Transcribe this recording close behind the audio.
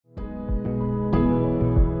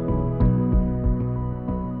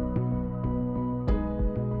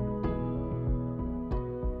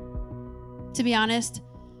To be honest,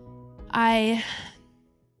 I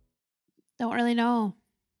don't really know.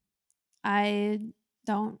 I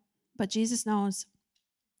don't, but Jesus knows.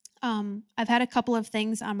 I've had a couple of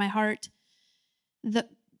things on my heart that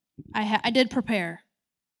I did prepare.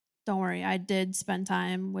 Don't worry, I did spend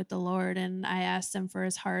time with the Lord and I asked him for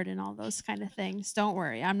his heart and all those kind of things. Don't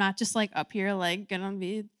worry, I'm not just like up here like gonna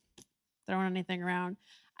be throwing anything around.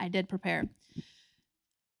 I did prepare.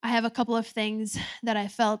 I have a couple of things that I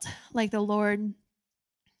felt like the Lord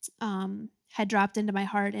had dropped into my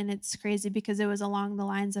heart, and it's crazy because it was along the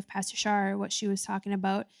lines of Pastor Shar, what she was talking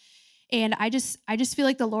about. And I just feel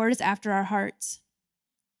like the Lord is after our hearts.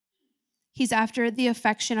 He's after the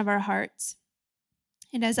affection of our hearts.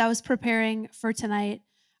 And as I was preparing for tonight,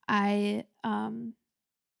 I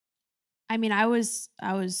was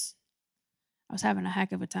having a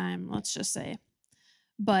heck of a time, let's just say.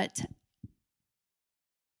 But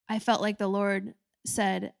I felt like the Lord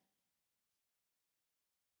said,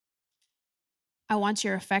 I want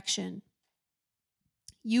your affection.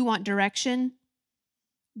 You want direction,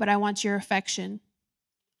 but I want your affection.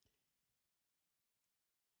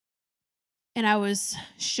 And I was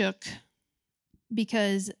shook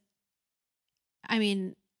because,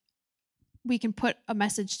 we can put a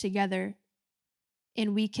message together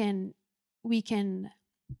and we can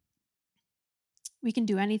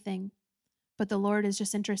do anything, but the Lord is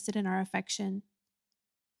just interested in our affection.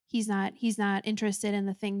 He's not interested in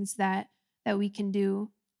the things that we can do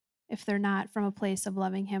if they're not from a place of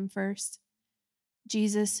loving him first.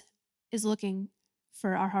 Jesus is looking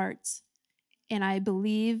for our hearts, and I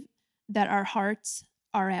believe that our hearts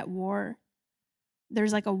are at war.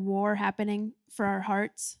 There's like a war happening for our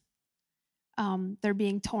hearts. They're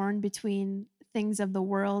being torn between things of the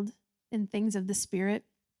world and things of the spirit.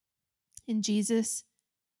 And Jesus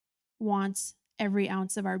wants every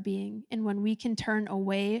ounce of our being. And when we can turn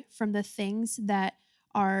away from the things that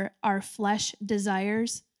our flesh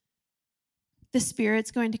desires, the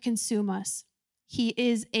Spirit's going to consume us. He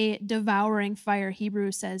is a devouring fire,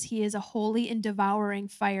 Hebrews says. He is a holy and devouring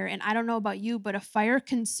fire. And I don't know about you, but a fire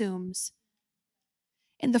consumes.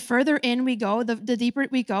 And the further in we go, the deeper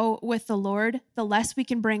we go with the Lord, the less we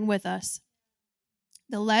can bring with us,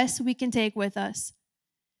 the less we can take with us.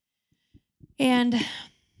 And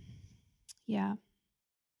yeah.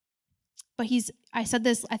 But I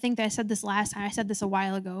think I said this last time, I said this a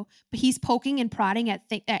while ago, but he's poking and prodding at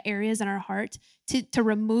areas in our heart to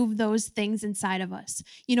remove those things inside of us.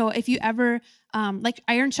 You know, if you ever, like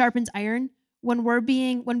iron sharpens iron, when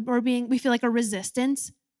we feel like a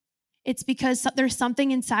resistance, it's because there's something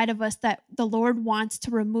inside of us that the Lord wants to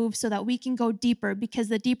remove so that we can go deeper, because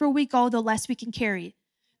the deeper we go, the less we can carry.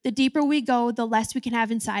 The deeper we go, the less we can have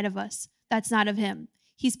inside of us. That's not of him.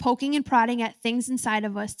 He's poking and prodding at things inside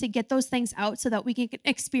of us to get those things out so that we can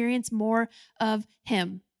experience more of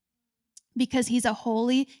him, because he's a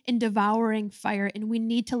holy and devouring fire, and we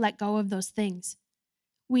need to let go of those things.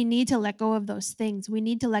 We need to let go of those things. We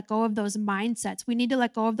need to let go of those mindsets. We need to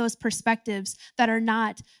let go of those perspectives that are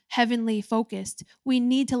not heavenly focused. We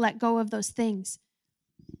need to let go of those things.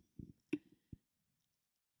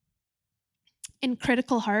 In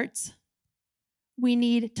critical hearts, we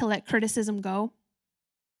need to let criticism go.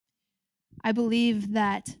 I believe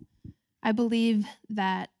that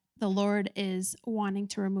the Lord is wanting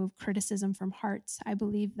to remove criticism from hearts. I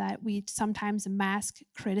believe that we sometimes mask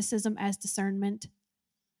criticism as discernment,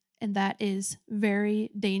 and that is very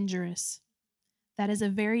dangerous. That is a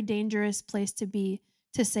very dangerous place to be,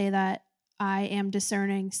 to say that I am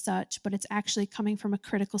discerning such, but it's actually coming from a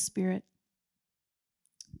critical spirit.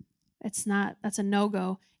 It's not, that's a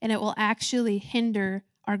no-go, and it will actually hinder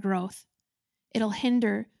our growth. It'll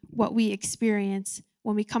hinder what we experience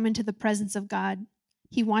when we come into the presence of God.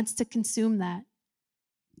 He wants to consume that.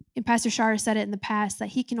 And Pastor Shar said it in the past that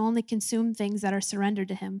he can only consume things that are surrendered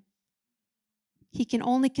to him. He can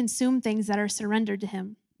only consume things that are surrendered to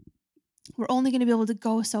him. We're only going to be able to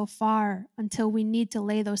go so far until we need to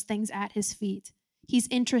lay those things at his feet. He's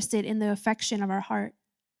interested in the affection of our heart,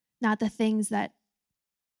 not the things that,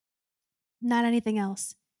 not anything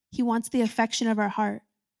else. He wants the affection of our heart.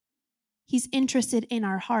 He's interested in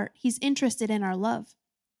our heart. He's interested in our love.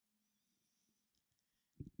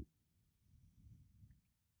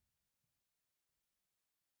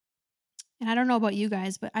 And I don't know about you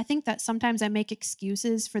guys, but I think that sometimes I make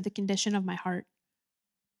excuses for the condition of my heart.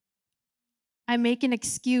 I make an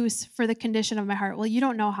excuse for the condition of my heart. Well, you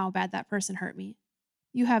don't know how bad that person hurt me.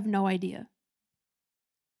 You have no idea.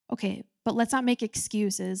 Okay, but let's not make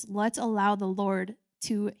excuses. Let's allow the Lord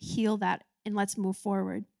to heal that, and let's move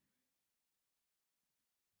forward.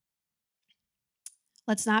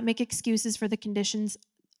 Let's not make excuses for the conditions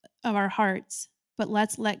of our hearts, but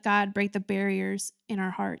let's let God break the barriers in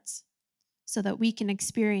our hearts so that we can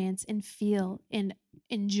experience and feel and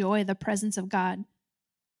enjoy the presence of God.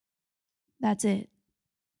 That's it.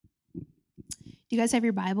 Do you guys have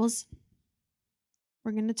your Bibles?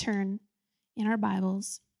 We're going to turn in our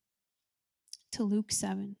Bibles to Luke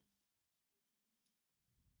 7.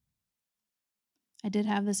 I did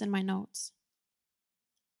have this in my notes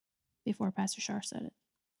before Pastor Shar said it,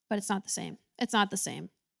 but it's not the same. It's not the same.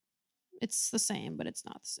 It's the same, but it's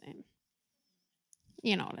not the same.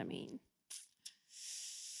 You know what I mean.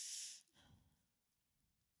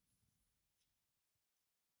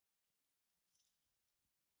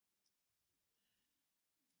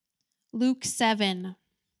 Luke 7,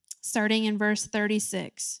 starting in verse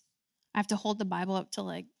 36. I have to hold the Bible up to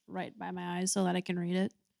like right by my eyes so that I can read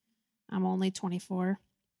it. I'm only 24.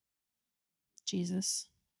 Jesus.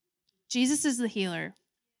 Jesus is the healer.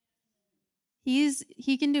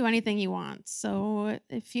 He can do anything he wants. So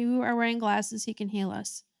if you are wearing glasses, he can heal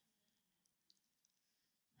us.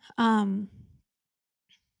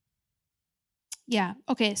 Yeah.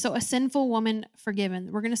 Okay, so a sinful woman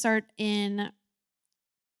forgiven. We're going to start in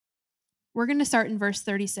verse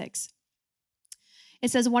 36.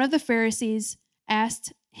 It says, one of the Pharisees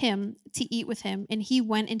asked him to eat with him, and he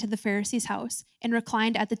went into the Pharisee's house and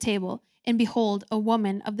reclined at the table. And behold, a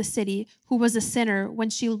woman of the city who was a sinner, when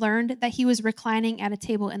she learned that he was reclining at a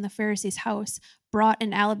table in the Pharisee's house, brought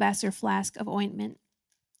an alabaster flask of ointment.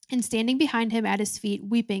 And standing behind him at his feet,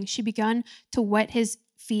 weeping, she began to wet his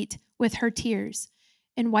feet with her tears,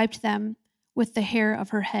 and wiped them with the hair of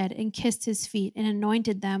her head, and kissed his feet, and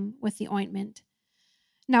anointed them with the ointment.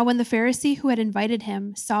 Now, when the Pharisee who had invited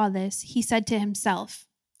him saw this, he said to himself,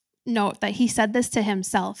 note that he said this to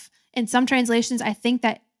himself. In some translations, I think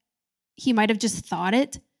that he might have just thought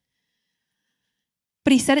it,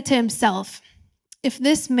 but he said it to himself. If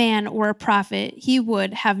this man were a prophet, he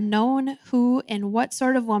would have known who and what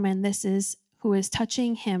sort of woman this is who is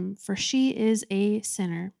touching him, for she is a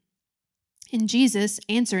sinner. And Jesus,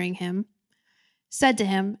 answering him, said to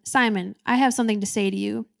him, Simon, I have something to say to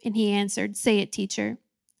you. And he answered, say it, teacher.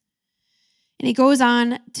 And he goes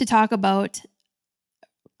on to talk about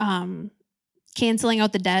canceling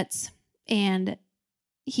out the debts, and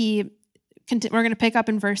we're going to pick up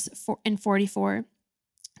in verse 44.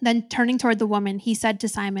 Then turning toward the woman, he said to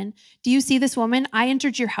Simon, do you see this woman? I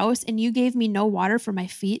entered your house, and you gave me no water for my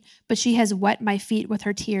feet, but she has wet my feet with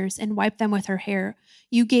her tears and wiped them with her hair.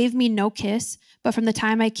 You gave me no kiss, but from the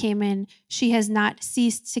time I came in, she has not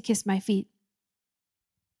ceased to kiss my feet.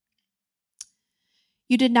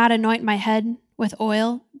 You did not anoint my head with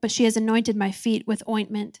oil, but she has anointed my feet with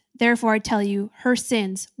ointment. Therefore I tell you, her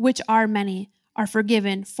sins, which are many, are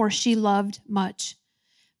forgiven, for she loved much.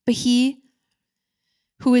 But he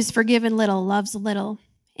who is forgiven little loves little.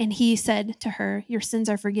 And he said to her, your sins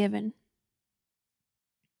are forgiven.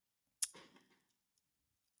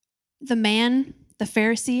 The man, the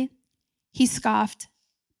Pharisee, he scoffed.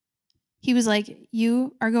 He was like, do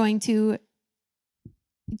you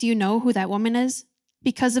know who that woman is?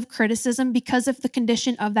 Because of criticism, because of the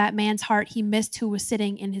condition of that man's heart, he missed who was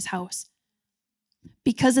sitting in his house.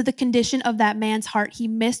 Because of the condition of that man's heart, he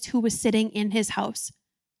missed who was sitting in his house.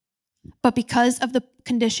 But because of the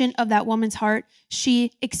condition of that woman's heart,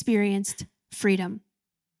 she experienced freedom.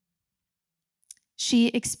 She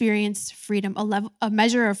experienced freedom, a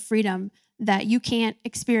measure of freedom that you can't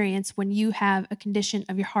experience when you have a condition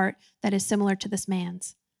of your heart that is similar to this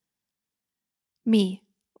man's.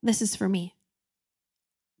 This is for me.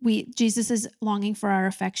 Jesus is longing for our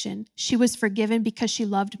affection. She was forgiven because she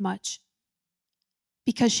loved much.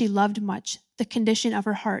 Because she loved much. The condition of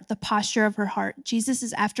her heart, the posture of her heart. Jesus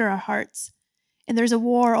is after our hearts. And there's a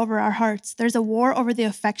war over our hearts. There's a war over the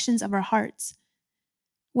affections of our hearts.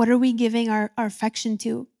 What are we giving our affection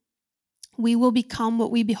to? We will become what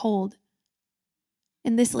we behold.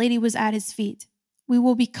 And this lady was at his feet. We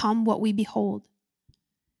will become what we behold.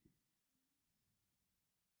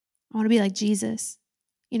 I want to be like Jesus.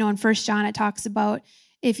 You know, in 1 John, it talks about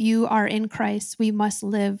if you are in Christ, we must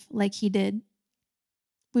live like he did.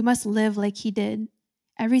 We must live like he did.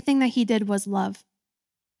 Everything that he did was love.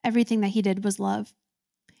 Everything that he did was love.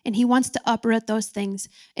 And he wants to uproot those things.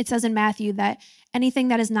 It says in Matthew that anything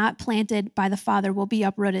that is not planted by the Father will be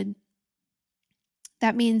uprooted.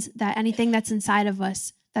 That means that anything that's inside of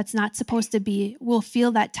us that's not supposed to be, we'll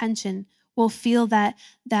feel that tension. We'll feel that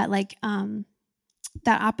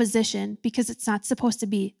opposition because it's not supposed to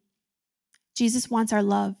be. Jesus wants our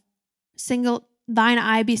love. Thine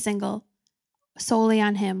eye be single, solely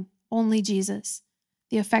on him, only Jesus,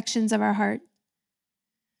 the affections of our heart.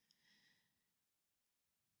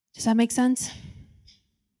 Does that make sense?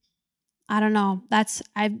 I don't know.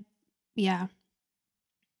 Yeah.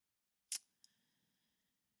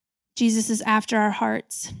 Jesus is after our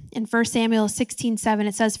hearts. In 1 Samuel 16:7,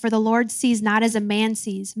 it says, "For the Lord sees not as a man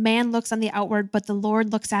sees. Man looks on the outward, but the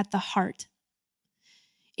Lord looks at the heart."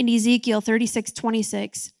 In Ezekiel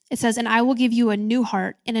 36:26, it says, "And I will give you a new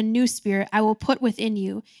heart, and a new spirit I will put within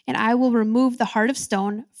you, and I will remove the heart of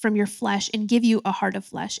stone from your flesh and give you a heart of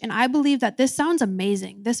flesh." And I believe that this sounds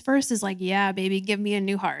amazing. This verse is like, yeah, baby, give me a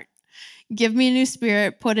new heart. Give me a new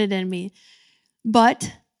spirit, put it in me.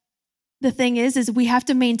 But the thing is we have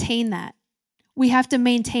to maintain that. We have to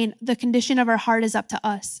maintain the condition of our heart is up to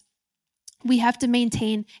us. We have to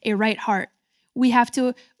maintain a right heart. We have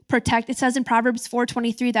to protect. It says in Proverbs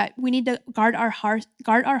 4:23 that we need to guard our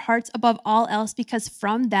hearts above all else, because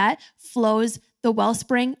from that flows the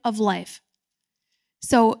wellspring of life.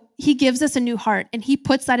 So he gives us a new heart, and he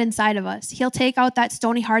puts that inside of us. He'll take out that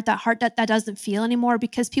stony heart, that doesn't feel anymore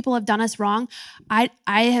because people have done us wrong.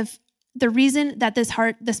 The reason that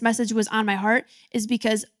this message was on my heart is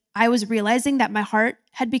because I was realizing that my heart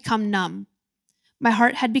had become numb. My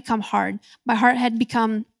heart had become hard. My heart had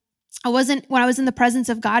become, when I was in the presence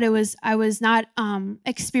of God, I was not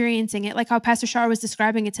experiencing it like how Pastor Shar was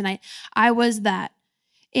describing it tonight. I was that.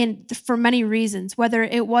 And for many reasons, whether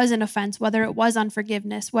it was an offense, whether it was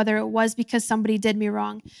unforgiveness, whether it was because somebody did me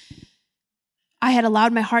wrong, I had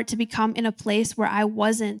allowed my heart to become in a place where it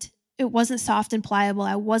wasn't soft and pliable.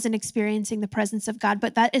 I wasn't experiencing the presence of God,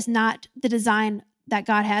 but that is not the design that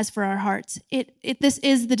God has for our hearts. This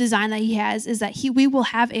is the design that he has, is that we will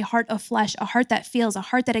have a heart of flesh, a heart that feels, a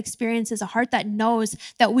heart that experiences, a heart that knows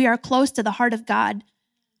that we are close to the heart of God.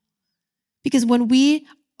 Because when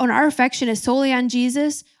our affection is solely on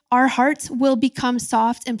Jesus, our hearts will become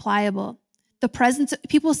soft and pliable.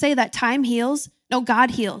 People say that time heals. No,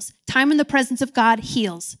 God heals. Time in the presence of God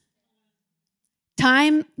heals.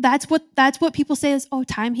 Time, that's what people say is, oh,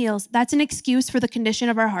 time heals. That's an excuse for the condition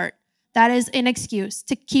of our heart. That is an excuse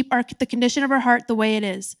to keep the condition of our heart the way it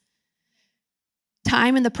is.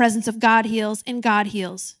 Time in the presence of God heals, and God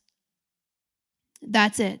heals.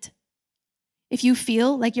 That's it. If you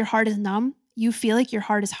feel like your heart is numb, you feel like your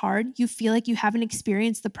heart is hard, you feel like you haven't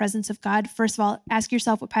experienced the presence of God, first of all, ask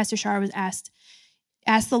yourself what Pastor Shar was asked.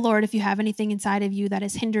 Ask the Lord if you have anything inside of you that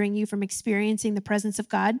is hindering you from experiencing the presence of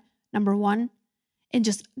God, number one. And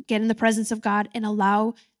just get in the presence of God and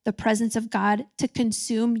allow the presence of God to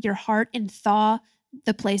consume your heart and thaw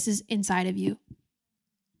the places inside of you.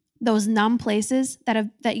 Those numb places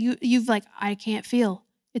that you've like, I can't feel.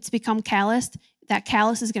 It's become calloused. That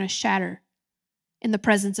callus is going to shatter in the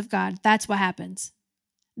presence of God. That's what happens.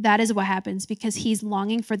 That is what happens, because he's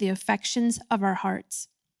longing for the affections of our hearts.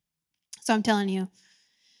 So I'm telling you,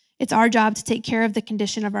 it's our job to take care of the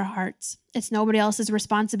condition of our hearts. It's nobody else's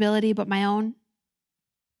responsibility but my own.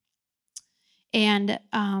 And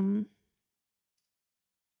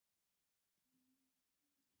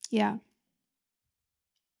yeah,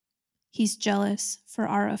 he's jealous for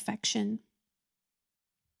our affection.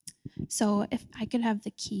 So if I could have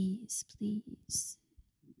the keys, please.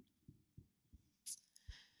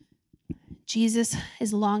 Jesus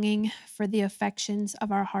is longing for the affections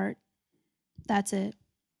of our heart. That's it.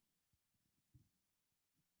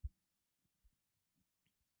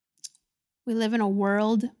 We live in a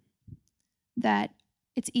world that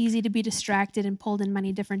it's easy to be distracted and pulled in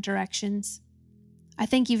many different directions. I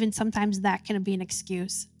think even sometimes that can be an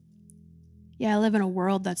excuse. Yeah, I live in a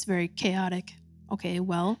world that's very chaotic. Okay,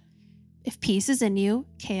 well, if peace is in you,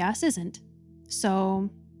 chaos isn't.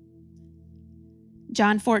 So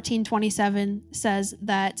John 14:27 says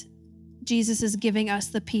that Jesus is giving us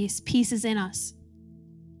the peace. Peace is in us.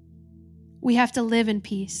 We have to live in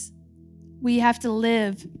peace. We have to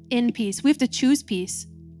live in peace. We have to choose peace.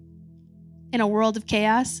 In a world of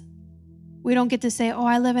chaos, we don't get to say, oh,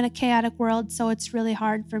 I live in a chaotic world, so it's really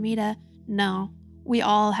hard for me to. No, we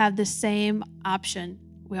all have the same option.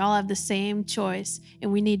 We all have the same choice,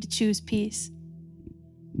 and we need to choose peace.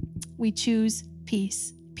 We choose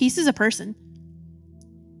peace. Peace is a person.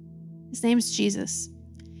 His name's Jesus.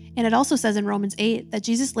 And it also says in Romans 8 that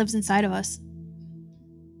Jesus lives inside of us.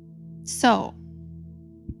 So,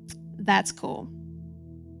 that's cool.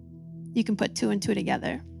 You can put 2 and 2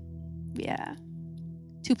 together. Yeah.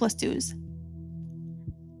 2 plus 2 is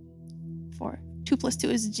 4. 2 plus 2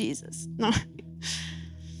 is Jesus. No.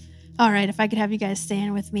 All right, if I could have you guys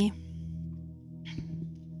stand with me.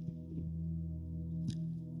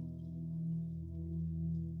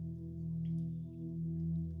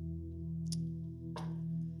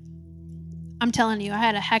 I'm telling you, I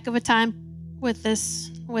had a heck of a time with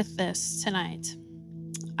this tonight.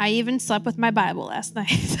 I even slept with my Bible last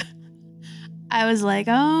night. I was like,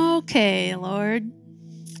 okay, Lord,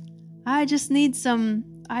 I just need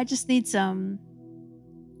some,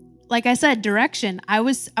 like I said, direction. I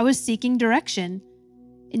was seeking direction.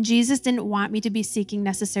 And Jesus didn't want me to be seeking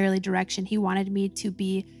necessarily direction. He wanted me to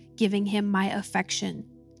be giving him my affection.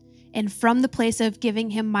 And from the place of giving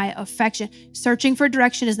him my affection, searching for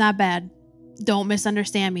direction is not bad. Don't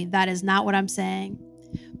misunderstand me. That is not what I'm saying.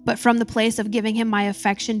 But from the place of giving him my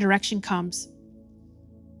affection, direction comes.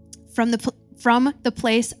 From the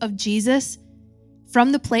place of Jesus,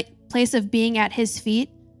 from the place of being at his feet,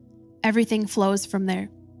 everything flows from there.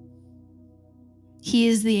 He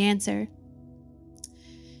is the answer.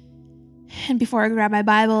 And before I grabbed my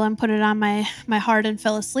Bible and put it on my heart and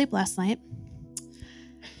fell asleep last night,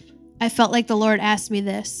 I felt like the Lord asked me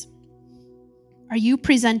this. Are you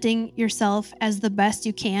presenting yourself as the best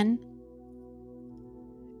you can?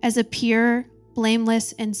 As a pure,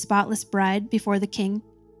 blameless, and spotless bride before the King?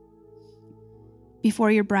 Before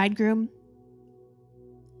your bridegroom?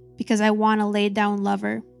 Because I want a laid down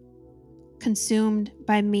lover, consumed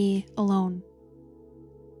by me alone.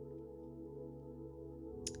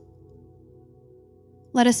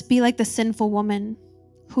 Let us be like the sinful woman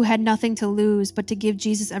who had nothing to lose but to give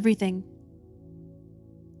Jesus everything.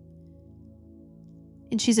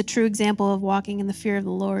 And she's a true example of walking in the fear of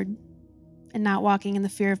the Lord and not walking in the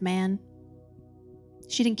fear of man.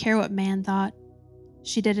 She didn't care what man thought.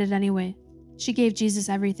 She did it anyway. She gave Jesus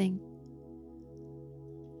everything.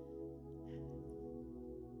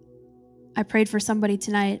 I prayed for somebody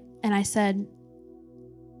tonight and I said,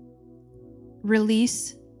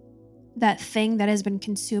 release that thing that has been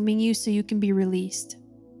consuming you so you can be released.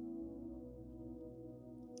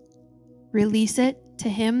 Release it to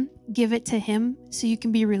him, give it to him so you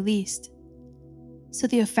can be released. So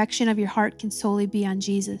the affection of your heart can solely be on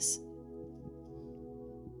Jesus.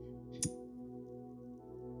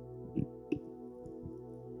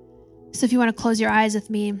 So if you want to close your eyes with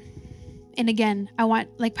me, and again, I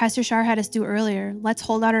want, like Pastor Shar had us do earlier, let's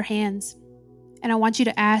hold out our hands. And I want you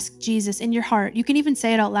to ask Jesus in your heart. You can even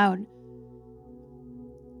say it out loud.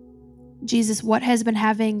 Jesus, what has been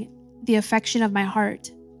having the affection of my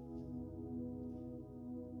heart?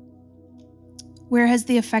 Where has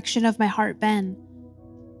the affection of my heart been?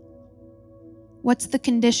 What's the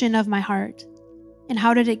condition of my heart? And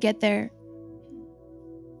how did it get there?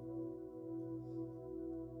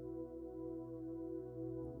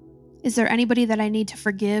 Is there anybody that I need to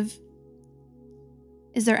forgive?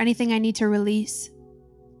 Is there anything I need to release?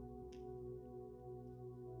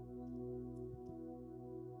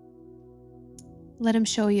 Let him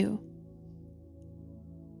show you.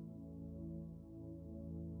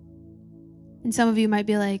 And some of you might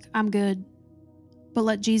be like, I'm good. But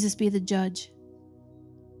let Jesus be the judge.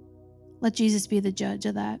 Let Jesus be the judge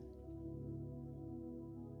of that.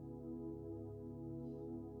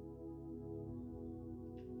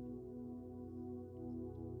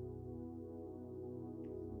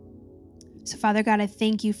 So, Father God, I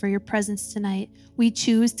thank you for your presence tonight. We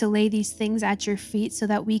choose to lay these things at your feet so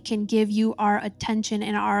that we can give you our attention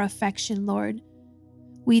and our affection, Lord.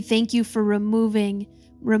 We thank you for removing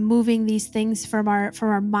these things from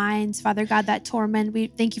our minds, Father God, that torment. We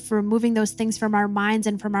thank you for removing those things from our minds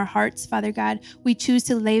and from our hearts, Father God. We choose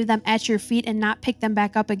to lay them at your feet and not pick them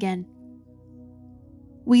back up again.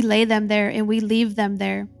 We lay them there and we leave them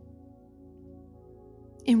there.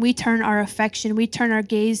 And we turn our affection, we turn our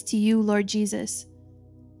gaze to you, Lord Jesus.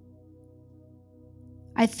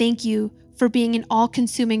 I thank you for being an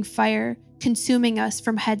all-consuming fire, consuming us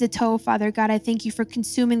from head to toe, Father God. I thank you for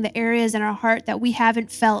consuming the areas in our heart that we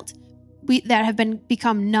haven't felt, that have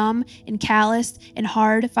become numb and calloused and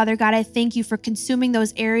hard. Father God, I thank you for consuming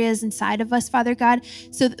those areas inside of us, Father God,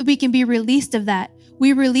 so that we can be released of that.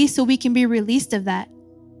 We release so we can be released of that.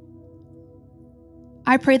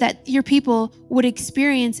 I pray that your people would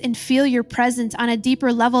experience and feel your presence on a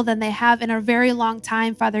deeper level than they have in a very long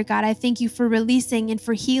time, Father God. I thank you for releasing and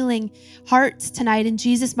for healing hearts tonight in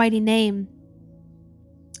Jesus' mighty name.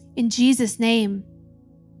 In Jesus' name.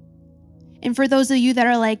 And for those of you that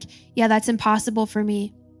are like, yeah, that's impossible for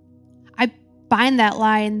me, I bind that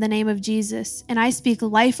lie in the name of Jesus, and I speak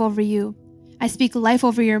life over you. I speak life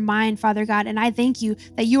over your mind, Father God, and I thank you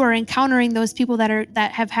that you are encountering those people that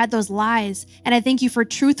have had those lies. And I thank you for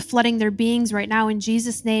truth flooding their beings right now in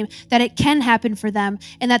Jesus' name, that it can happen for them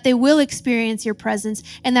and that they will experience your presence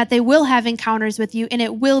and that they will have encounters with you and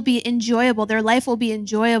it will be enjoyable. Their life will be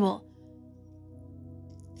enjoyable.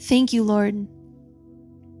 Thank you, Lord.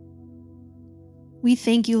 We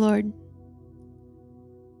thank you, Lord.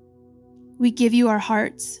 We give you our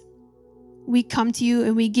hearts. We come to you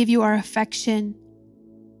and we give you our affection.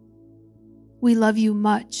 We love you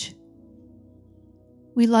much.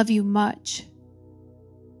 We love you much.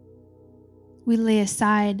 We lay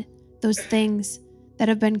aside those things that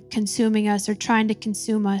have been consuming us or trying to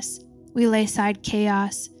consume us. We lay aside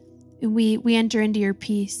chaos and we enter into your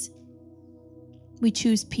peace. We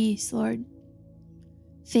choose peace, Lord.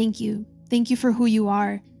 Thank you. Thank you for who you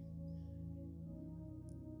are.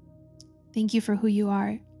 Thank you for who you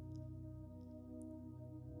are.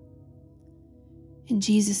 In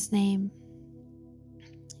Jesus' name.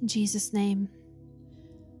 In Jesus' name.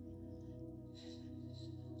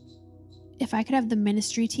 If I could have the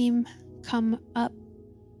ministry team come up,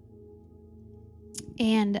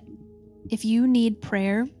 and if you need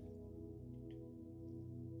prayer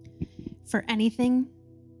for anything,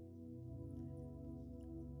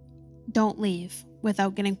 don't leave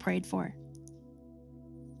without getting prayed for.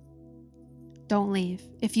 Don't leave.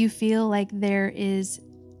 If you feel like there is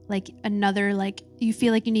you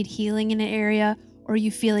feel like you need healing in an area, or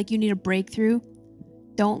you feel like you need a breakthrough,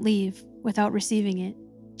 don't leave without receiving it.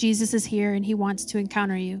 Jesus is here and he wants to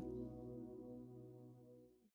encounter you.